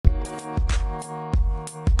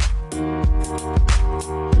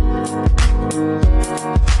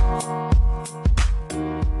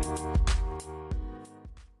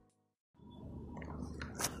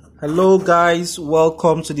Hello, guys.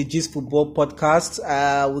 Welcome to the Gist Football Podcast.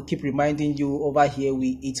 We keep reminding you over here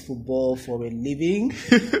we eat football for a living.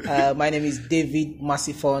 My name is David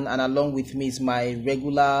Massifon, and along with me is my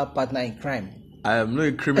regular partner in crime. I am not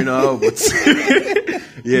a criminal, but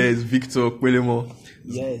it's Victor Kwelemo.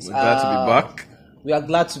 Yes, we're glad to be back. We are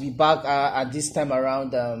glad to be back at this time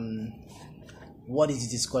around. What is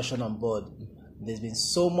the discussion on board? There's been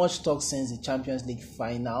so much talk since the Champions League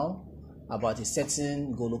final about a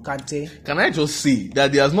certain N'Golo Kante. Can I just say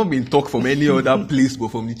that there has not been talk from any other place but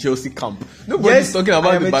from the Chelsea camp? Nobody's talking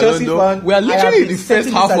about the Ballon d'Or. We are literally in the first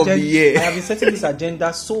half of the year. I have been setting this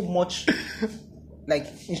agenda so much. Like,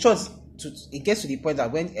 in short, it gets to the point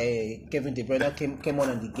that when Kevin De Bruyne came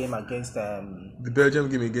on the game against the Belgium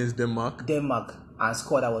game against Denmark and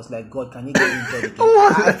scored, I was like, God, can you get injured again?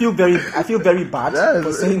 I feel very bad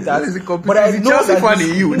for saying that. But I know Chelsea fan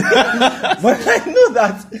in you. But I know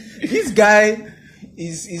that this guy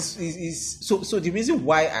is so the reason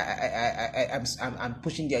why I'm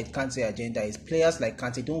pushing the Kante agenda is players like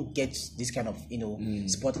Kante don't get this kind of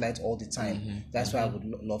spotlight all the time. That's why I would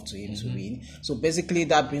love to him to win. So basically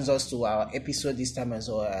that brings us to our episode this time as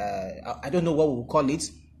well. I don't know what we'll call it.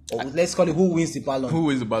 Or let's call it Who Wins the Ballon. Who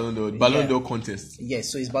wins the Ballon d'Or? Ballon d'Or contest.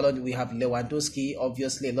 Yes, so it's Ballon. We have Lewandowski.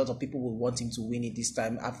 Obviously, a lot of people will want him to win it this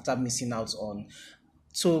time after missing out on.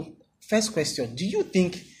 So, first question: do you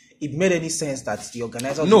think it made any sense that the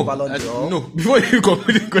organizer of the Ballon d'Or? No. Before you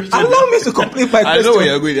complete the question, allow me to complete my question. I know where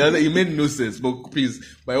you're going. It made no sense, but please,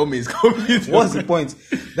 by all means, complete. What's the point?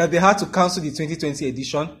 That they had to cancel the 2020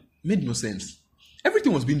 edition? Made no sense.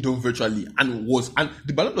 Everything was being done virtually and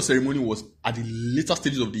the Ballon d'Or ceremony was at the later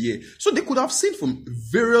stages of the year. So they could have seen from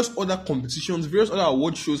various other competitions, various other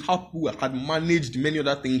award shows, how people had managed many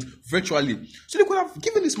other things virtually. So they could have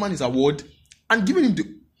given this man his award and given him the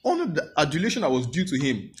honor, the adulation that was due to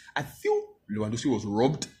him. I feel Lewandowski was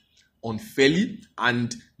robbed unfairly,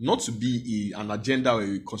 and not to be an agenda or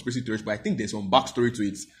a conspiracy theorist, but I think there's some backstory to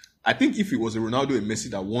it. I think if it was a Ronaldo and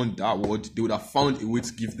Messi that won that award, they would have found a way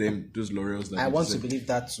to give them those laurels. I want to believe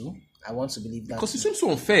that too. Because it seems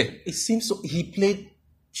so unfair. It seems so. He played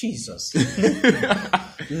Jesus.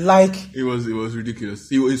 Like it was ridiculous.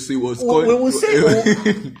 He was. We will say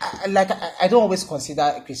I don't always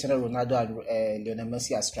consider Cristiano Ronaldo and Lionel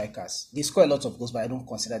Messi as strikers. They score a lot of goals, but I don't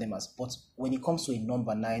consider them as. But when it comes to a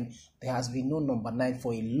number 9, there has been no number 9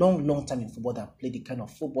 for a long time in football that played the kind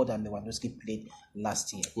of football that Lewandowski played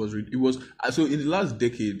last year. It was so in the last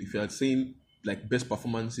decade. If you had seen like best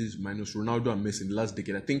performances minus Ronaldo and Messi in the last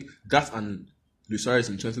decade, I think that and Luis Suarez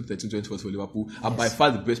in 2013-2014 for Liverpool are by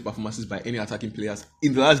far the best performances by any attacking players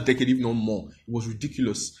in the last decade, if not more. It was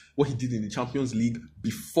ridiculous what he did in the Champions League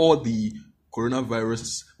before the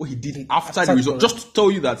coronavirus, what he did after the result. Just to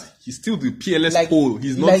tell you that he's still the PLS pole.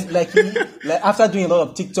 He's not like after doing a lot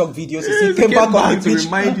of TikTok videos, he came back on the pitch to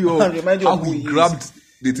remind you of how who he grabbed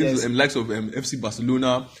the teams, likes of FC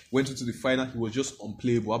Barcelona, went into the final. He was just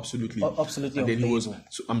unplayable, absolutely. And then unplayable. he was.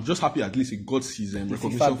 So I'm just happy at least he got his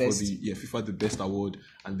recognition for the FIFA the best award,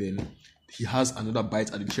 and then he has another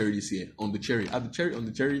bite at the cherry this year. On the cherry,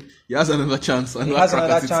 he has another chance.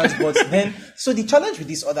 But then, so the challenge with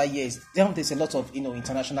this other year is there's a lot of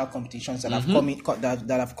international competitions that have come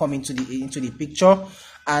into the picture,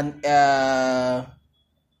 and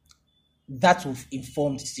that will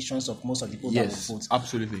inform the decisions of most of the people that will vote.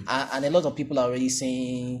 Absolutely. And a lot of people are already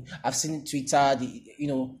saying, I've seen Twitter,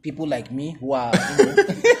 people like me who are,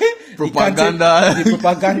 propaganda. The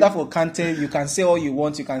propaganda for Kante. You can say all you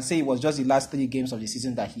want. You can say it was just the last 3 games of the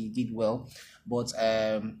season that he did well. But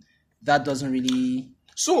that doesn't really...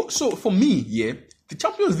 So for me, the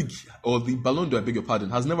Champions League, or the Ballon d'Or, I beg your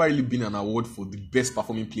pardon, has never really been an award for the best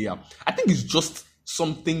performing player. I think it's just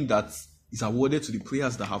something that is awarded to the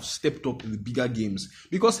players that have stepped up in the bigger games.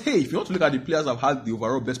 Because, hey, if you want to look at the players that have had the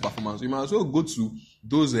overall best performance, you might as well go to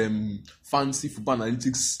those fancy football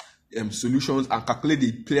analytics solutions and calculate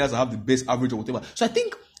the players that have the best average or whatever. So I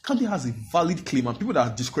think Kante has a valid claim, and people that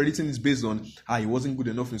are discrediting this based on he wasn't good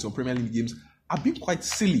enough in some Premier League games are being quite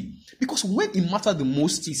silly. Because when it mattered the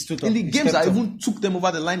most, in the games that even took them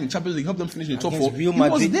over the line in Champions League, helped them finish in the top 4, he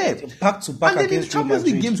was there. Back to back, and then in the Champions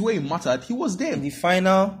League games where it mattered, he was there. In the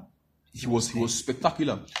final, he was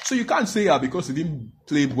spectacular. So you can't say because he didn't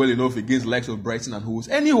play well enough against the likes of Brighton and Wolves.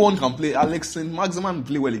 Anyone can play. Alex and Maximan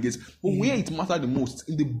play well against. But where it mattered the most,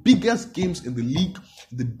 in the biggest games in the league,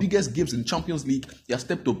 the biggest games in the Champions League, he has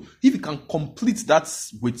stepped up. If he can complete that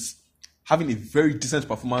with having a very decent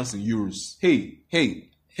performance in Euros, hey.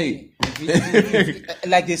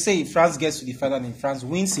 like they say, if France gets to the final and France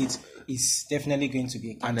wins it, It's definitely going to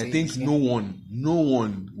be a Kante. And I think no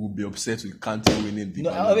one will be upset with Kante winning the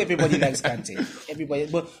No, everybody likes Kante. Everybody,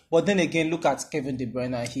 but then again, look at Kevin De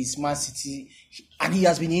Bruyne. He's Man City, and he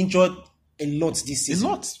has been injured a lot this season.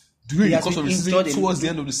 A lot. During the course of the season, towards lot. the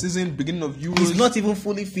end of the season, beginning of Euros. He's not even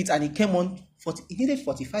fully fit, and he came on. He needed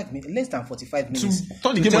 45 minutes, less than 45 minutes. To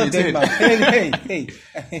turn the game on its head. Hey,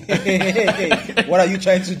 what are you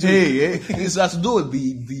trying to do? It's as though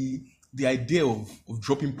the idea of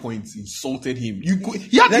dropping points insulted him. He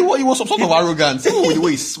was some sort of arrogance. Even with the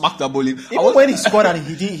way he smacked that ball in. Even when he scored and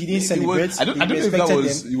he didn't celebrate. I don't know if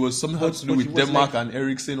it was somehow to do with Denmark and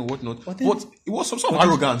Eriksen or whatnot. But it was some sort of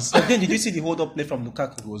arrogance. But then did you see the hold-up play from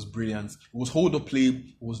Lukaku? It was brilliant. It was hold-up play.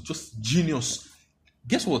 It was just genius.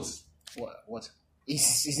 Guess what? What?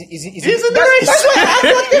 He's in the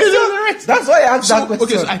race. That's why I asked that question.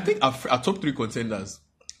 Okay, so I think our top 3 contenders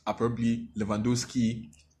are probably Lewandowski,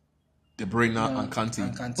 De Bruyne, and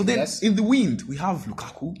Kante. But then in the wind, we have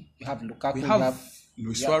Lukaku. We have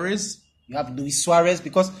Luis Suarez. You have Luis Suarez,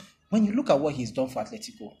 because when you look at what he's done for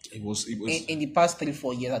Atletico, it was in the past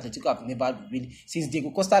 3-4 years, Atletico have never really, since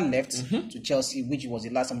Diego Costa left to Chelsea, which was the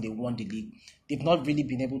last time they won the league, they've not really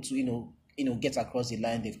been able to, get across the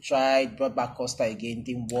line. They've tried, brought back Costa again,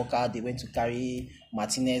 didn't work out. They went to carry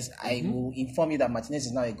Martinez. I will inform you that Martinez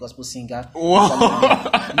is now a gospel singer. Wow.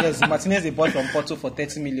 Yes, Martinez they bought from Porto for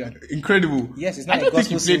 30 million. Incredible. Yes, it's not I don't think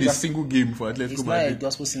he played a single game for Atletico Madrid. He's not a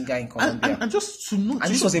gospel singer in Colombia. And just to note,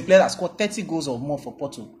 and this was a player that scored 30 goals or more for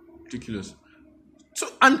Porto. Ridiculous. So,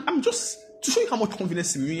 and I'm just to show you how much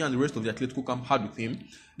confidence Simeone and the rest of the Atletico camp had with him.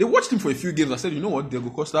 They watched him for a few games and said, you know what, Diego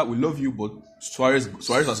Costa, we love you, but Suarez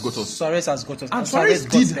has got us. Suarez has got us. And Suarez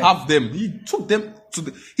did have them. He took them to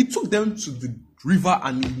the river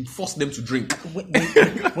and he forced them to drink.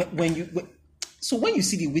 So when you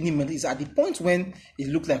see the winning medal, is at the point when it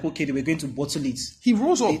looked like, okay, they were going to bottle it. He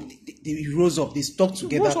rose up. He rose up. They stuck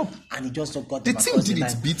together and he just got them. The team did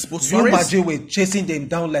its bits, but Real Madrid were chasing them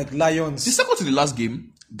down like lions. The second to the last game,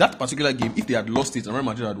 that particular game, if they had lost it and Real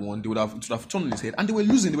Madrid had won, it would have turned on its head. And they were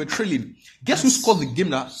losing, they were trailing. Guess who scored the game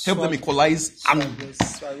that helped them equalize?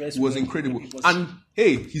 Suarez was incredible. And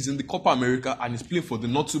hey, he's in the Copa America and he's playing for the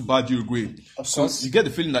not too bad Uruguay. Of course. You get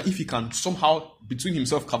the feeling that if he can somehow, between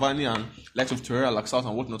himself, Cavani and likes of Torreira, Laxalt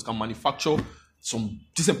and whatnot, can manufacture some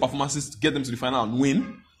decent performances to get them to the final and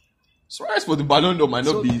win, Suarez for the Ballon d'Or might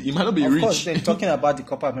not be of rich. Of course, then talking about the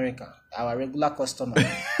Copa America, our regular customer.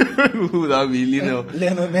 Who would that be? Lionel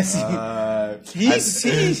Messi.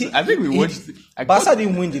 I think we watched. Barca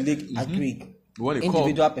didn't win the league. Agreed.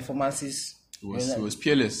 Individual performances. He was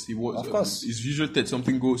peerless. He was, of course. His usual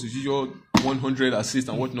 30-something goals, his usual 100 assists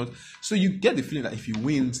and whatnot. So you get the feeling that if he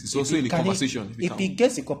wins, he's also in the conversation. If he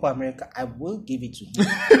gets the Copa America, I will give it to him.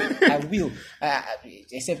 I will.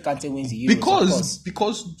 Except Kante wins the Euros.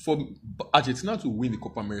 Because for Argentina to win the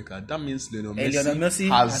Copa America, that means Lionel Messi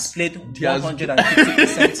has played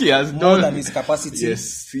 150% more than his capacity.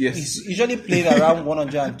 Yes. He's usually played around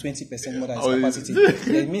 120% more than his capacity.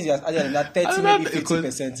 It means he has added that 30, maybe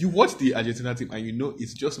 50%. You watch the Argentina team and you know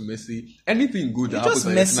it's just Messi. Anything good that happens to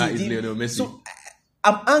Argentina is Lionel Messi. So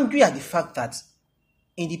I'm angry at the fact that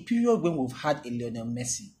in the period when we've had a Lionel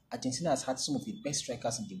Messi, Argentina has had some of the best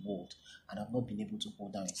strikers in the world and have not been able to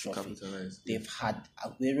hold down a trophy. They've had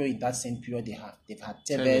Aguero in that same period. They've had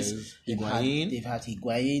Tevez, they've had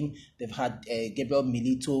Higuain, they've had Gabriel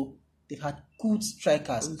Milito. They've had good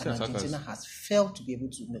strikers, and Argentina has failed to be able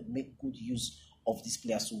to make good use of these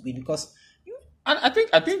players to win because. And I think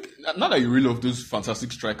now that you reel off those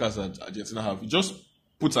fantastic strikers that Argentina have, it just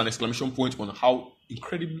puts an exclamation point on how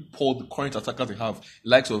incredibly poor the current attackers they have.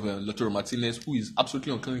 Likes of Lautaro Martinez, who is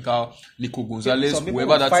absolutely unclinical, Nico Gonzalez,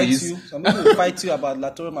 whoever that is. Some people will fight you about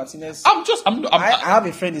Lautaro Martinez. I have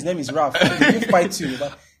a friend, his name is Ralph. He will fight you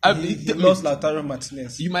about he lost Lautaro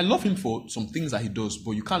Martinez. You might love him for some things that he does,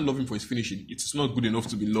 but you can't love him for his finishing. It's not good enough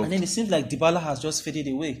to be loved. And then it seems like Dybala has just faded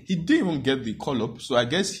away. He didn't even get the call up, so I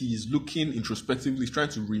guess he's looking introspectively. He's trying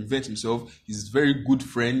to reinvent himself. His very good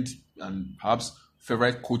friend and perhaps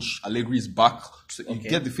favorite coach Allegri is back. So you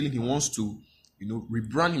get the feeling he wants to,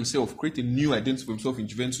 rebrand himself, create a new identity for himself in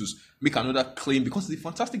Juventus, make another claim because he's a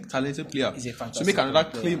fantastic, talented player. So make another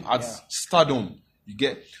claim at stardom. You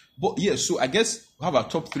get, but yeah. So I guess we have our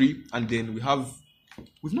top 3, and then we've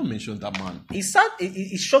not mentioned that man.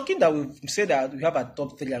 It's shocking that we say that we have a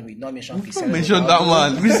top 3 and we've not mentioned. We've not mentioned that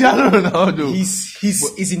man, Cristiano Ronaldo.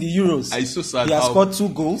 He's in the Euros. It's so sad. He has scored 2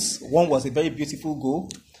 goals. One was a very beautiful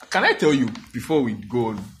goal. Can I tell you before we go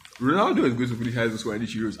on, Ronaldo is going to finish highest score in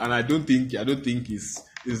this Euros, and I don't think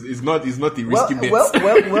it's not a risky bet.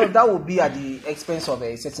 Well, that will be at the expense of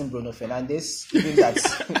a certain Bruno Fernandes, given that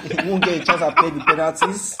he won't get a chance to play the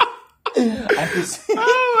penalties. I could see.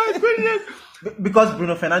 Oh my goodness! Because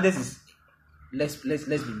Bruno Fernandes is, let's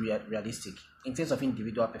be realistic in terms of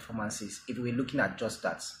individual performances. If we're looking at just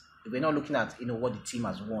that, if we're not looking at what the team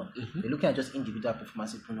has won, we're looking at just individual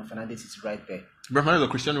performances. Bruno Fernandes is right there. Bruno Fernandes or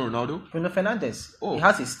Cristiano Ronaldo? Bruno Fernandes, he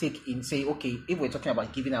has a stake in saying, okay, if we're talking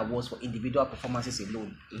about giving awards for individual performances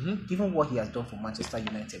alone, given what he has done for Manchester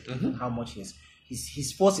United, given how much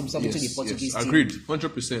he's forced himself into the Portuguese team. Agreed,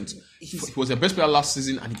 100%. He was the best player last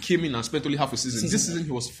season, and he came in and spent only half a season. This season,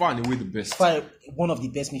 he was far and away the best. One of the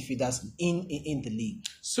best midfielders in the league.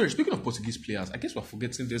 Sorry, speaking of Portuguese players, I guess we're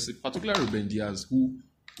forgetting there's a particular Ruben Diaz who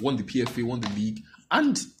won the PFA, won the league,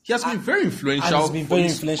 and he has been very influential. And he's been very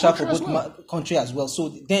influential for both country as well. So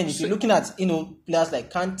then, if you're looking at players like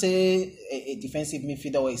Kante, a defensive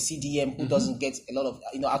midfielder or a CDM who doesn't get a lot of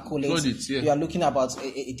accolades, you are looking about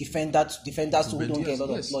a defenders who don't get a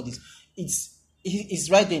lot of plaudits. He's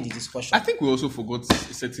right there in the discussion. I think we also forgot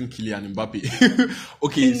a certain Kylian Mbappe.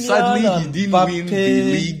 Okay, sadly he didn't win the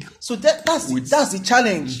league. So that's the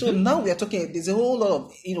challenge. So now we are talking. There's a whole lot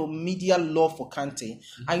of media love for Kante.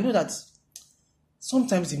 I know that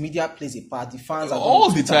sometimes the media plays a part. The fans are all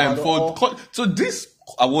the time so these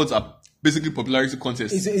awards are basically popularity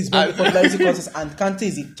contests. It's popularity contest, and Kante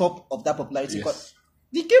is the top of that popularity contest.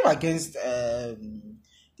 The game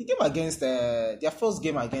against their first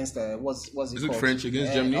game against what's it called? Is it French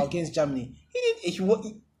against Germany? Against Germany,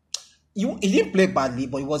 he didn't play badly,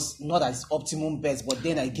 but it was not as optimum best. But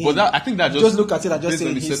then again, I think that just look at it and just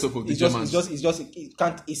say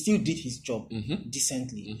he still did his job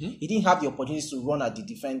decently. He didn't have the opportunity to run at the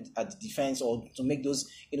defense or to make those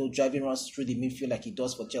driving runs through the midfield like he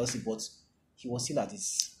does for Chelsea, but he was still at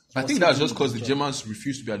his. I think that's just because the Germans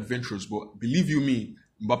refuse to be adventurous. But believe you me,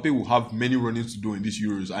 Mbappe will have many runnings to do in these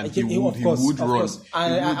Euros, and he would run.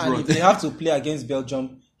 And if they have to play against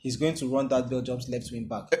Belgium, he's going to run that Belgium's left wing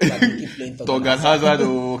back. Torgan Hazard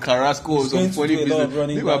or Carrasco or some funny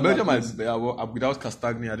business. Belgium without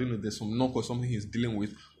Castagna, I don't know, there's some knock or something he's dealing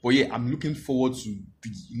with. But yeah, I'm looking forward to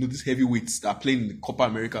these heavyweights that are playing in the Copa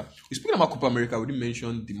America. Speaking about Copa America, we didn't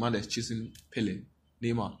mention the man that's chasing Pele.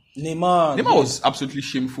 Neymar was absolutely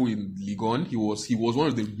shameful in Ligue 1. He was one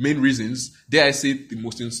of the main reasons, dare I say, the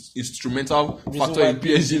most instrumental factor in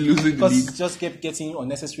PSG losing the league. He just kept getting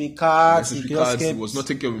unnecessary cards. He was not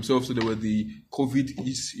taking care of himself. So there were the COVID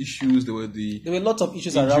issues. There were a lot of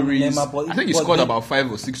issues injuries. around Neymar. But I think he scored about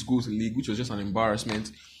 5 or 6 goals in the league, which was just an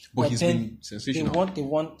embarrassment. But he's been sensational. They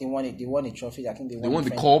won a trophy. I think they won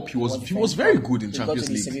the cup. He was very good in Champions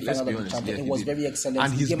League. Let's be honest. He was very excellent.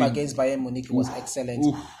 And the game against Bayern Munich was excellent.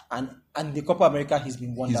 And the Copa America, he's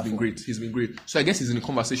been wonderful. He's been great. So I guess he's in the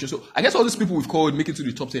conversation. So I guess all these people we've called make it to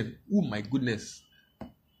the top 10. Oh my goodness.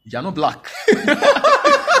 You're not black.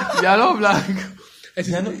 You're not black.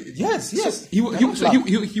 Yes. So he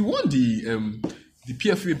won the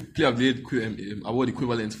PFA Player of the Year award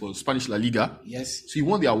equivalent for Spanish La Liga. Yes. So he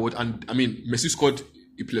won the award, and I mean, Messi scored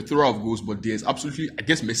a plethora of goals, but there's absolutely, I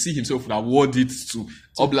guess Messi himself would award it to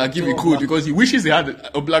Oblak if he could, because he wishes he had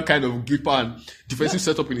Oblak kind of gripper and defensive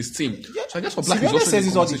setup in his team. Yeah. So I guess Oblak is also says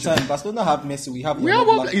it all the time. Barcelona have Messi, we have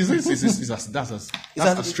Oblak.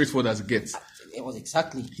 That's as straightforward as it gets. It was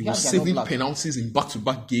exactly. He was saving penalties in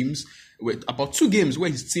back-to-back games. About 2 games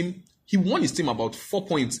where he won his team about 4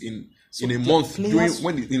 points in a month in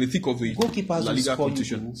the thick of the La Liga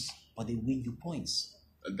competition. Goals, but they win you points.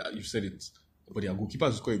 You said it. But their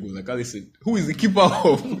goalkeepers score a goal. Like I said, who is the keeper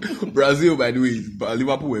of Brazil, by the way? But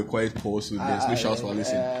Liverpool were quite poor, so there's no shout for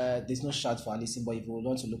Alisson. There's no shout for Alisson, but if we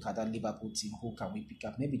want to look at that Liverpool team, who can we pick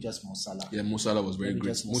up? Maybe just Mo Salah. Yeah, Mo Salah was very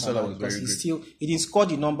great. Mo Salah was very great. He didn't score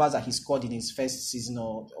the numbers that he scored in his first season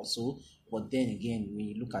or so. But then again, when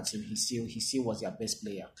you look at him, he still was their best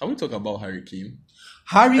player. Can we talk about Harry Kane?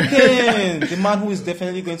 Harry Kane, the man who is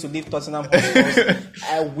definitely going to leave Tottenham Hotspur.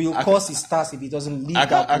 I will cause his stars if he doesn't leave that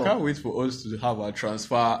club. I can't wait for us to have our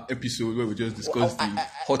transfer episode where we just discuss the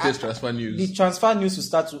hottest transfer news. The transfer news will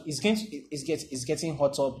start to it's getting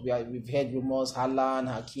hotter. We've heard rumors: Haaland,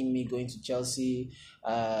 Hakimi going to Chelsea.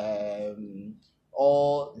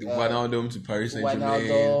 Or the Wijnaldum to Paris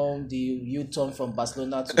Saint-Germain, the U-turn from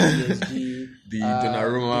Barcelona to PSG, the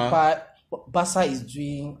Donnarumma. Barca is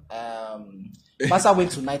doing. Barca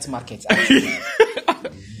went to night market.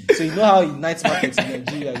 So you know how in night markets in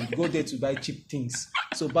Nigeria you go there to buy cheap things.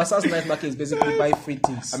 So Barca's night market is basically buy free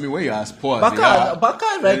things. I mean, when you're as poor as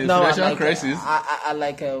Barca right now are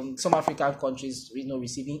like some African countries,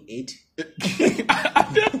 receiving aid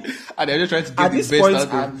And they're just trying to get At the this best point, out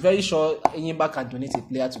of I'm very sure Enyimba can donate a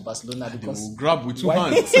player to Barcelona They because will grab with two why-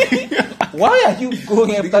 hands. why are you going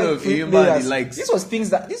Speaking after of free Enyimba, players? he likes- These are things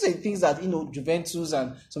that Juventus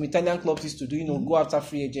and some Italian clubs used to do. Go after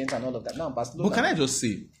free agents and all of that. Now Barcelona. But can I just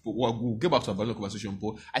say, we'll get back to our Barcelona conversation,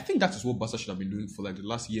 but I think that is what Barca should have been doing for like the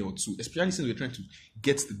last year or two, especially since we're trying to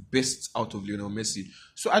get the best out of Lionel Messi.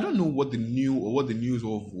 So I don't know what the news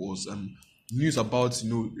was news about a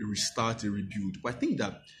restart, a rebuild. But I think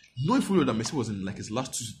that knowing fully that Messi was in like his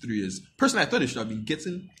last 2 to 3 years, personally I thought they should have been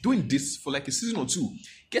doing this for like a season or two,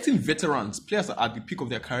 getting veterans, players that are at the peak of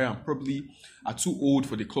their career and probably are too old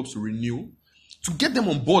for the clubs to renew, to get them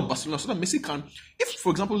on board Barcelona so that Messi can, if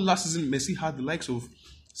for example last season Messi had the likes of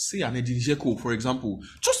say an Edin Dzeko, for example,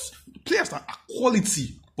 just players that are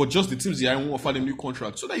quality, but just the teams they won't offer them new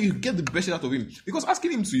contracts so that you get the best out of him. Because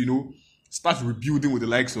asking him to start rebuilding with the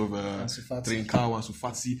likes of Trincao and Ansu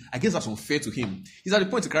Fati, I guess that's unfair to him. He's at the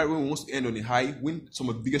point in career where he wants to end on a high, win some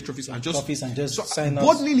of the biggest trophies and just so sign us.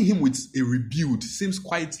 burdening him with a rebuild seems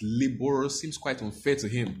quite laborious, seems quite unfair to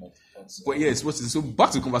him. But yes, so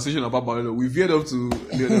back to the conversation about Barcelona. We veered up to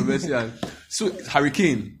Lionel Messi and so Harry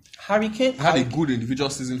Kane had a good individual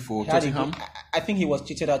season for Tottenham. I think he was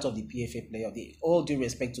cheated out of the PFA Player of the. All due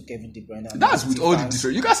respect to Kevin De Bruyne. That's with all the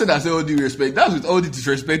disrespect. You can't say that's all due respect. That's with all the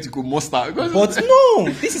disrespect you could muster. But no,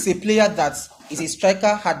 this is a player that is a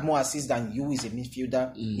striker, had more assists than you, is a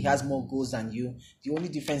midfielder. He has more goals than you. The only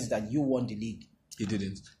difference is that you won the league. He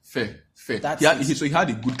didn't. Fair. So he had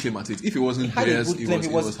a good claim at it. If it wasn't players,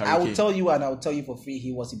 it was Harry I Kane. will tell you, and I will tell you for free,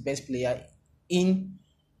 he was the best player in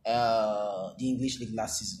the English league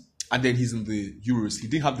last season. And then he's in the Euros. He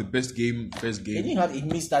didn't have the first game. He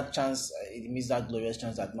missed that chance. He missed that glorious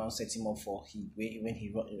chance that Mount set him up for. When he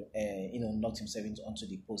knocked himself onto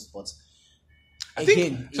the post. But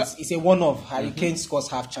it's a one-off. Harry Kane scores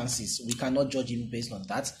half chances. We cannot judge him based on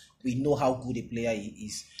that. We know how good a player he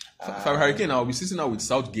is. For Harry Kane, I'll be sitting now with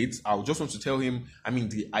Southgate. I'll just want to tell him,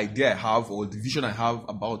 the idea I have or the vision I have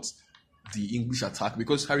about the English attack,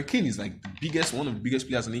 because Harry Kane is like one of the biggest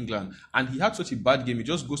players in England, and he had such a bad game. It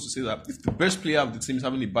just goes to say that if the best player of the team is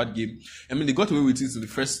having a bad game, they got away with it in the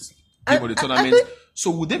first game of the tournament.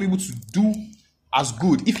 So would they be able to do as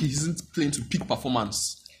good if he isn't playing to peak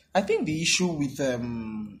performance? I think the issue with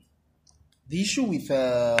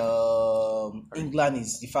England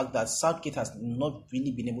is the fact that Southgate has not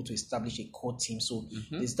really been able to establish a core team, so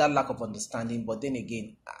there's that lack of understanding. But then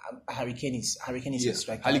again, Harry Kane is a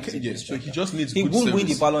striker. So he just needs. He good won't service.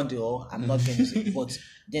 win the Ballon d'Or. I'm not going to say, but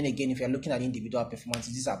then again, if you're looking at individual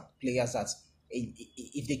performances, these are players that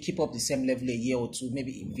if they keep up the same level a year or two,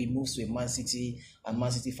 maybe if he moves to a Man City and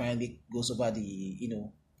Man City finally goes over the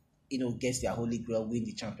gets their Holy Grail, win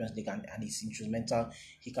the Champions League, and he's instrumental,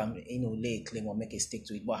 he can, lay a claim or make a stake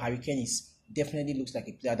to it. But Harry Kane definitely looks like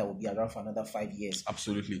a player that will be around for another 5 years.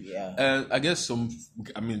 Absolutely. Yeah. I guess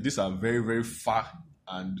these are very, very far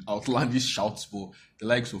and outlandish shouts for the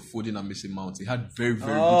likes of Foden and Mason Mount. They had very,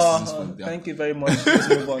 very good seasons for them. Thank you very much. Let's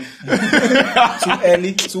move on.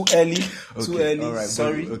 Too early. All right,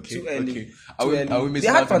 Sorry. Okay. Too early. Okay. Are we they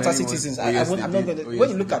had out on fantastic anyone? seasons. Yes, I'm not going to. When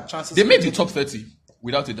you look at chances, they made the top 30.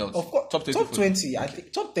 Without a doubt. Of course, top 30 top 20. I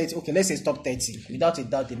think top 30. Okay, let's say it's top 30. Without a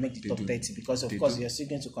doubt, they make the top 30 because, of course, you're still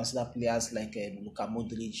going to consider players like Luka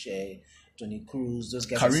Modric, Toni Kroos, those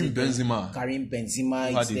guys. Karim Benzema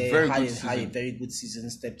had a very good season.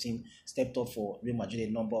 Stepped up for Real Madrid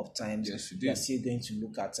a number of times. Yes, he did. You're still going to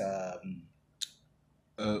look at.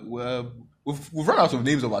 Well, we've run out of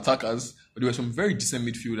names of attackers, but there were some very decent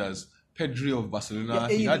midfielders. Pedri of Barcelona,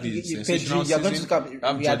 he had a sensational season. Going to look at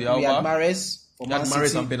we had Mahrez for Man City.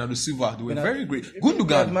 Mahrez and Bernardo Silva, they were very great.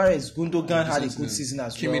 Gundogan had a good season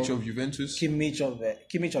as well. Kimmich of Juventus. Kimmich of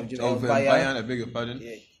Bayern, I beg your pardon.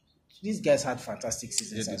 Yeah. These guys had fantastic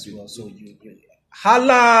seasons as well. So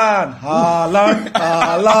Haaland.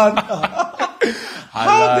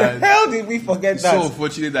 How the hell did we forget that? So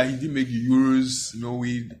unfortunate that he didn't make the Euros,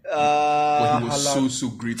 but he was so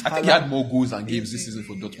great. I think he had more goals than games this season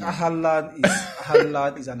for Dortmund.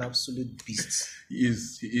 Haaland is an absolute beast. He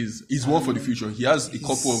is. He's one for the future. He has a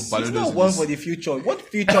couple of Ballon d'Ors. He's not one for the future. What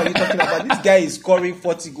future are you talking about? This guy is scoring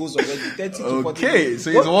 40 goals already, 30 to 40 Okay,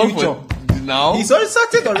 so he's one for now. He's already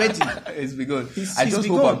started already. It's begun. I just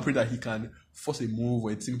hope and pray that he can force a move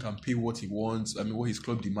where a team can pay what he wants. What his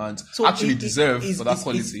club demands. So deserve for that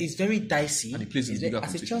quality. It's very dicey. And he plays in bigger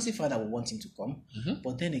as a Chelsea fan, I would want him to come.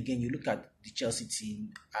 But then again, you look at the Chelsea team.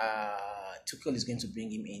 Tuchel is going to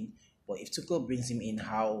bring him in. But if Tuchel brings him in,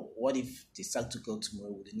 what if they sack Tuchel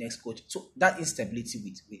tomorrow with the next coach? So that instability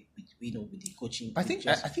with with the coaching. I think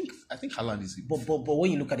Haaland is. But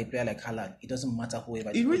when you look at a player like Haaland, it doesn't matter whoever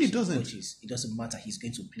it really doesn't. Coach is. It doesn't matter. He's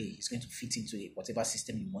going to play. He's going to fit into whatever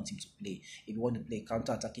system you want him to play. If you want to play a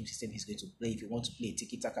counter-attacking system, he's going to play. If you want to play a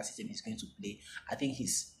tiki-taka system, he's going to play. I think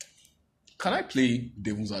he's. Can I play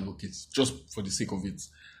devil's advocate just for the sake of it?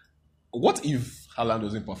 What if Haaland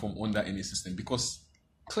doesn't perform under any system? Because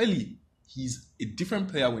clearly he's a different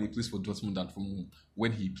player when he plays for Dortmund than from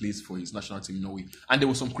when he plays for his national team in Norway. And there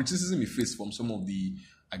was some criticism he faced from some of the,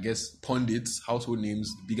 I guess, pundits, household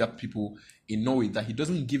names, bigger people in Norway, that he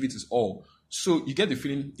doesn't give it his all. So you get the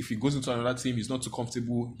feeling if he goes into another team, he's not too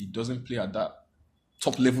comfortable, he doesn't play at that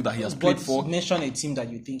top level that he has played for. Mention a team that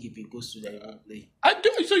you think if he goes to there, he won't play. I do.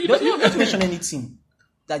 So you don't mention any team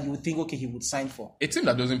that you would think, okay, he would sign for. A team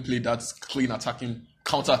that doesn't play that clean attacking,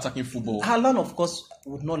 counter-attacking football. Haaland, of course,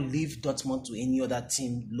 would not leave Dortmund to any other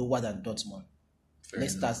team lower than Dortmund.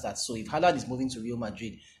 Let's start that. So if Haaland is moving to Real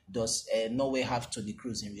Madrid, does Norway have Toni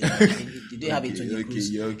Kroos in Real Madrid? Did they have a Toni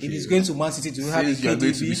Kroos? If he's going to Man City, do they have a KDB? You're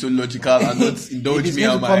going to be so logical and not indulge me. If he's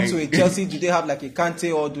going to come to a Chelsea, do they have like a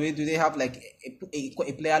Kante, or do they have like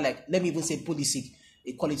a player like, let me even say Pulisic,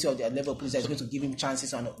 a quality of their level player is going to give him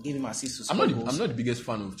chances and give him assists to score goals? I'm not the biggest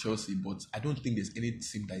fan of Chelsea, but I don't think there's any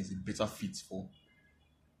team that is a better fit for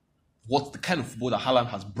what the kind of football that Haaland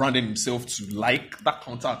has branded himself to, like that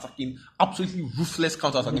counter-attacking, absolutely ruthless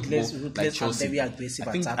counter-attacking football, like Chelsea. And very aggressive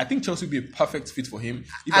I think Chelsea would be a perfect fit for him.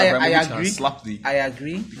 If I Abramovich agree. can slap the I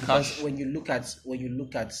agree because cash. when you look at,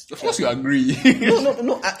 Of course, you agree.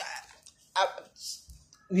 no.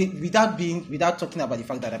 Without talking about the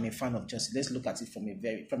fact that I'm a fan of Chelsea, let's look at it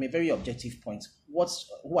from a very objective point. Who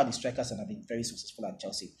are the strikers that have been very successful at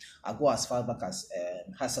Chelsea? I'll go as far back as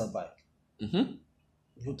Hasselbaink. Mm-hmm.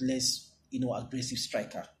 Ruthless, aggressive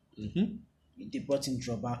striker. Mm-hmm. They brought in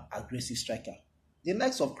Drogba, aggressive striker. The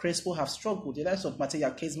likes of Crespo have struggled. The likes of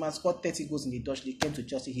Matej Kezman scored 30 goals in the Dutch league, came to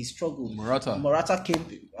Chelsea, he struggled. Morata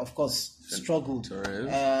came, of course, struggled.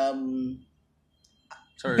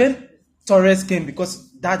 Ben Torres came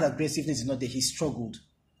because that aggressiveness is not there. He struggled.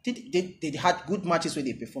 They had good matches where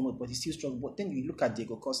they performed, but he still struggled. But then you look at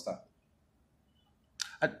Diego Costa,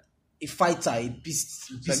 a fighter, a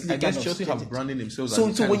beast. I guess Chelsea have branded themselves. So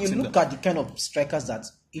when you look at the kind of strikers that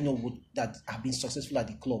that have been successful at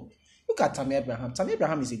the club, look at Tammy Abraham. Tammy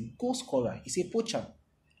Abraham is a goal scorer. He's a poacher.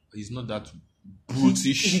 He's not that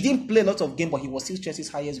brutish. He didn't play a lot of games, but he was still Chelsea's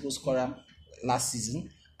highest goal scorer last season.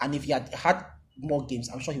 And if he had more games,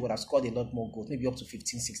 I'm sure he would have scored a lot more goals, maybe up to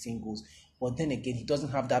 15, 16 goals. But then again, he doesn't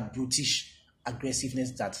have that brutish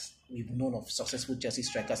aggressiveness that we've known of successful Chelsea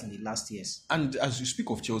strikers in the last years. And as you speak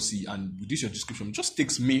of Chelsea, and with this your description,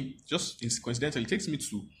 coincidentally takes me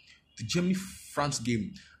to the Germany-France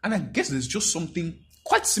game. And I guess there's just something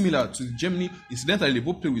quite similar to the Germany. Incidentally, they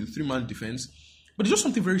both play with a 3-man defense, but there's just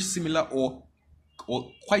something very similar or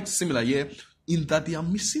quite similar here in that they are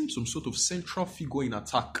missing some sort of central figure in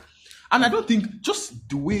attack. And I don't think just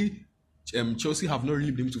the way Chelsea have not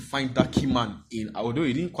really been able to find that key man in, although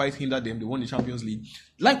it didn't quite hinder them, they won the Champions League.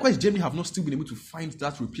 Likewise, Germany have not still been able to find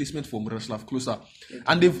that replacement for Miroslav Klose.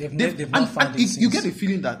 And they've not found it. You get a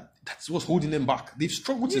feeling that that's what's holding them back. They've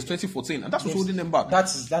struggled since 2014, and that's what's holding them back.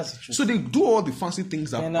 That's true. So they do all the fancy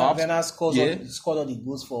things that Werner scored all the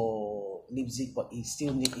goals for Leipzig, but he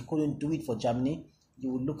couldn't do it for Germany.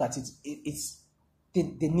 You would look at it.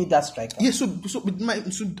 They need that striker. Yeah. So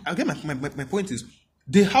again, my point is,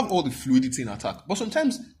 they have all the fluidity in attack, but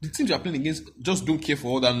sometimes the teams you are playing against just don't care for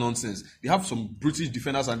all that nonsense. They have some British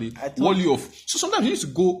defenders and they wall you off. So sometimes you need to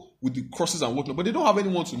go with the crosses and whatnot, but they don't have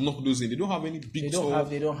anyone to knock those in. They don't have any big.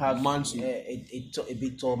 They don't have man a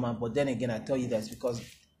big tall man. But then again, I tell you that's because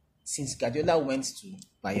since Guardiola went to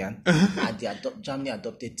Bayern and Germany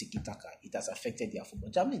adopted tiki-taka, it has affected their football.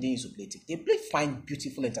 Germany didn't used to play tiki. They play fine,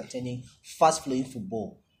 beautiful, entertaining, fast-flowing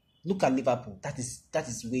football. Look at Liverpool. That is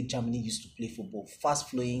the way Germany used to play football.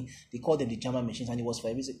 Fast flowing. They called them the German machines, and it was for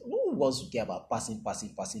everything. Who wants to care about passing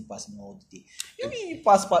all the day? You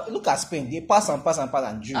pass. Look at Spain. They pass and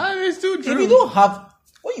dream. It's still true. If you don't have,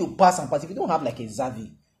 when you pass and pass, if you don't have like a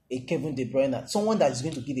Xavi, a Kevin De Bruyne, someone that is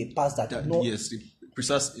going to give a pass yes, the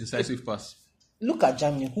precise, incisive pass. Look at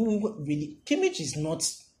Germany. Who really Kimmich is not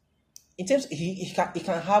in terms. He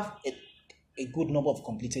can have a good number of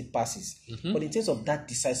completed passes, but in terms of that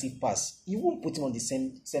decisive pass, you won't put him on the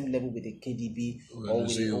same level with a KDB or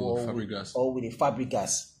with a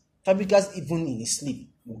Fabregas. Fabregas, even in his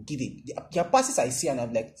sleep, will give it. Their passes I see, and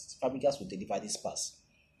I'm like, Fabregas will deliver this pass.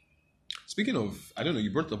 Speaking of, I don't know,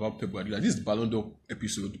 you brought about Pep Guardiola. This is the Ballon d'Or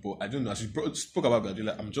episode, but I don't know. As you spoke about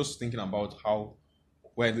Guardiola, I'm just thinking about how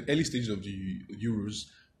we're in the early stages of the Euros,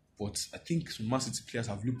 but I think some Man City players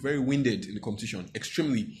have looked very winded in the competition,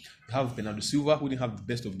 extremely. You have Bernardo Silva, who didn't have the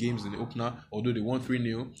best of games in the opener, although they won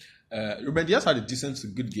 3-0. Ruben Dias had a decent to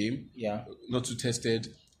good game, not too tested.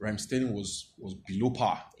 Raheem Sterling was below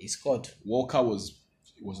par. He scored. Walker was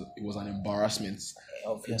an embarrassment.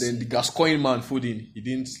 Obviously. Then the Gascoigne man, Foden, he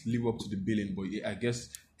didn't live up to the billing, but I guess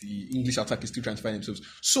the English attack is still trying to find themselves.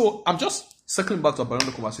 So I'm just circling back to a Ballon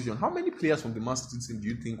d'Or conversation. How many players from the Man City team do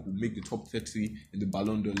you think will make the top 30 in the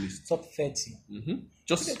Ballon d'Or list? Top 30. Mm-hmm.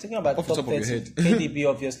 Just thinking about off the top 30, of your head. KDB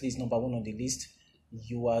obviously is number 1 on the list.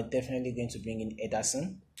 You are definitely going to bring in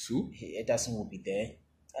Ederson. 2. Ederson will be there.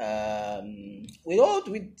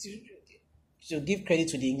 To give credit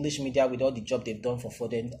to the English media with all the job they've done for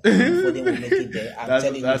Foden, Foden will make it there.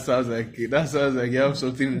 That sounds like you have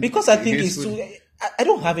something. Because I think it's too. I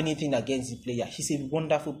don't have anything against the player. He's a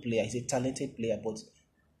wonderful player. He's a talented player, but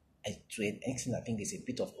to an extent, I think there's a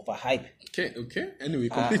bit of overhype. Okay. Anyway,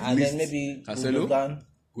 complete and list. then maybe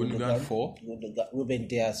Gundogan 4. Ruben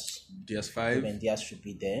Dias 5. Ruben Dias should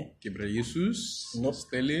be there. Gabriel Jesus. Nope.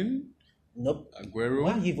 Sterling. Nope. Aguero.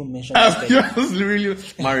 Why you even mention Sterling?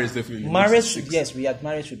 Mahrez definitely. Mahrez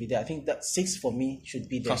should be there. I think that 6 for me should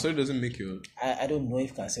be there. Cancelo doesn't make your. I don't know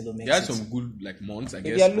if Cancelo makes. He had some good months, I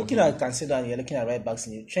guess. If you are looking at Cancelo and you're looking at right backs,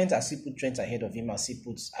 Trent, I still put Trent ahead of him. I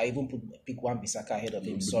even pick Wan-Bissaka ahead of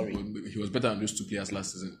him. But he was better than those 2 players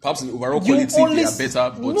last season. Perhaps in overall quality, they are better.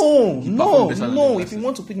 But no. If you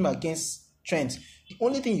want to put him against Trent, the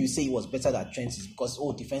only thing you say he was better than Trent is because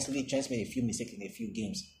defensively Trent made a few mistakes in a few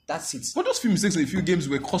games. That's it. But those few mistakes in a few games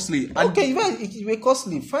were costly. Okay, they were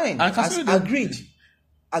costly. Fine. Agreed,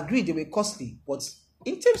 they were costly. But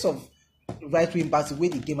in terms of right wing backs, the way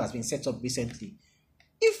the game has been set up recently,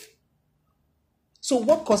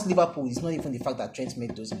 what cost Liverpool is not even the fact that Trent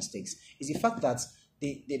made those mistakes. It's the fact that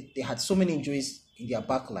they had so many injuries in their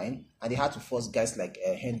back line and they had to force guys like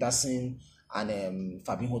Henderson and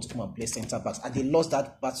Fabinho to come and play centre backs, and they lost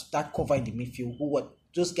that cover in the midfield. Who were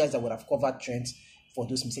those guys that would have covered Trent for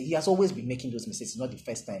those mistakes? He has always been making those mistakes. It's not the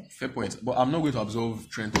first time. Fair point, but I'm not going to absolve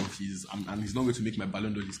Trent of his, and he's not going to make my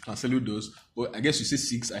Ballon d'Or list. Cancelo does, but I guess you say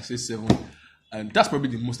 6, I say 7, and that's probably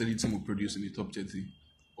the most any team will produce in the top 30,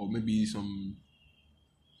 or maybe some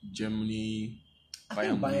Germany. I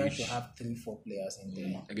think Bayern should have 3-4 players in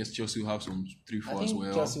there. I guess Chelsea will have some 3-4 as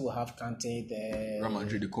well. Chelsea will have Kante there. Real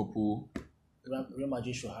Madrid, a couple. Real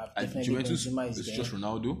Madrid should have definitely. Juventus is just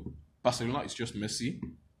Ronaldo. Barcelona is just Messi.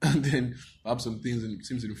 And then perhaps some things in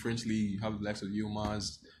teams in the French league. You have the likes of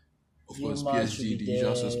Yilmaz, of course PSG, the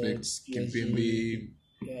usual suspects, Kimpembe,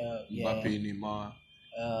 Mbappe, Neymar.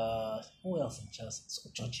 Who else in Chelsea?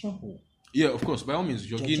 Jorginho. Yeah, of course. By all means,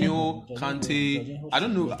 Jorginho, Kante. I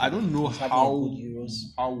don't know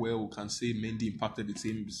how well can say Mendy impacted the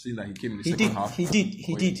team, seeing that he came in the second half. He did.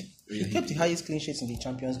 He kept the highest clean sheets in the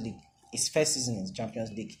Champions League. His first season in the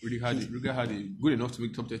Champions League. Rudiger had a good enough to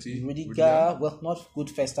make top 30. Rudiger, well, not good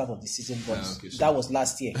first half of the season, but that was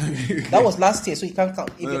last year. That was last year, so you can't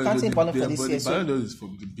count. If you can't say Ballon for this year, the Ballon d'Or is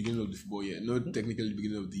from the beginning of the football year, not technically the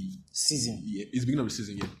beginning of the season. Yeah, it's the beginning of the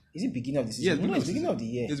season, yeah. Is it beginning of the season? Yeah, no, it's beginning of the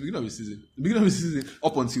year. It's the beginning of the season. The beginning of the season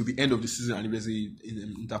up until the end of the season, and if there's a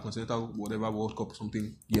intercontinental whatever World Cup or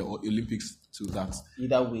something, or Olympics to that.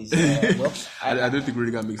 Either way, I don't think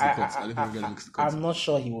Rudiger makes the cut. I'm not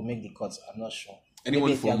sure he will make the cut. I'm not sure.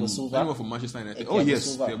 Anyone from Manchester United? Oh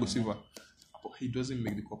yes, Thiago Silva. But he doesn't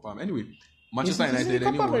make the Copa. Anyway, Manchester United.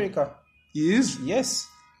 Copa America. He is. Yes.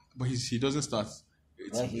 But he doesn't start.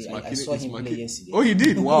 I saw him play yesterday. Oh, he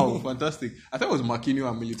did? Wow, fantastic. I thought it was Marquinhos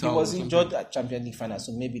and Militao. He was injured at Champions League final,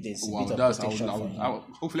 so maybe there's a bit of protection for him.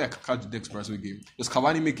 Hopefully I can catch the next Brazil game. Does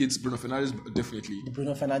Cavani make it? Bruno Fernandes? Definitely.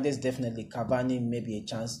 Bruno Fernandes definitely. Cavani maybe a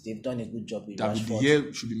chance. They've done a good job with David Rashford.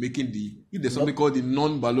 Villa should be making if there's something called the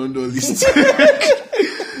non-Ballon d'Or list.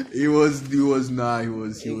 He was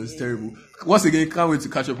terrible. Once again, can't wait to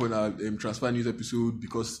catch up on our transfer news episode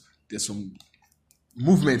because there's some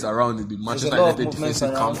movement around in the Manchester United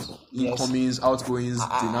defensive camp. Incomings, outgoings,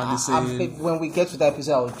 dynamism. When we get to that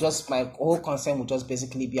episode, my whole concern will just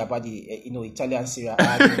basically be about the Italian Serie A.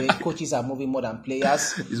 The way coaches are moving more than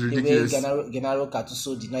players. It's ridiculous. The way Gennaro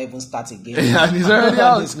Gattuso did not even start again. And he's already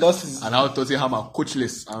out. And how Tottenham are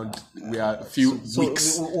coachless, and we are a few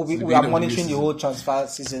weeks. We are monitoring the whole transfer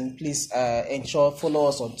season. Please follow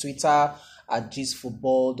us on Twitter at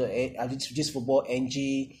GizFootball,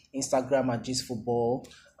 NG, Instagram at GizFootball,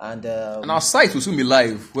 and our site will soon be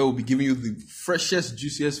live, where we'll be giving you the freshest,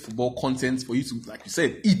 juiciest football content for you to, like you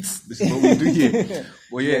said, eat. This is what we do here.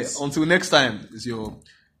 But yes. Until next time, it's your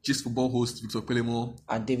GizFootball host Victor Pelemo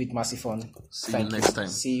and David Massifon. See you next time.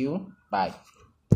 See you. Bye.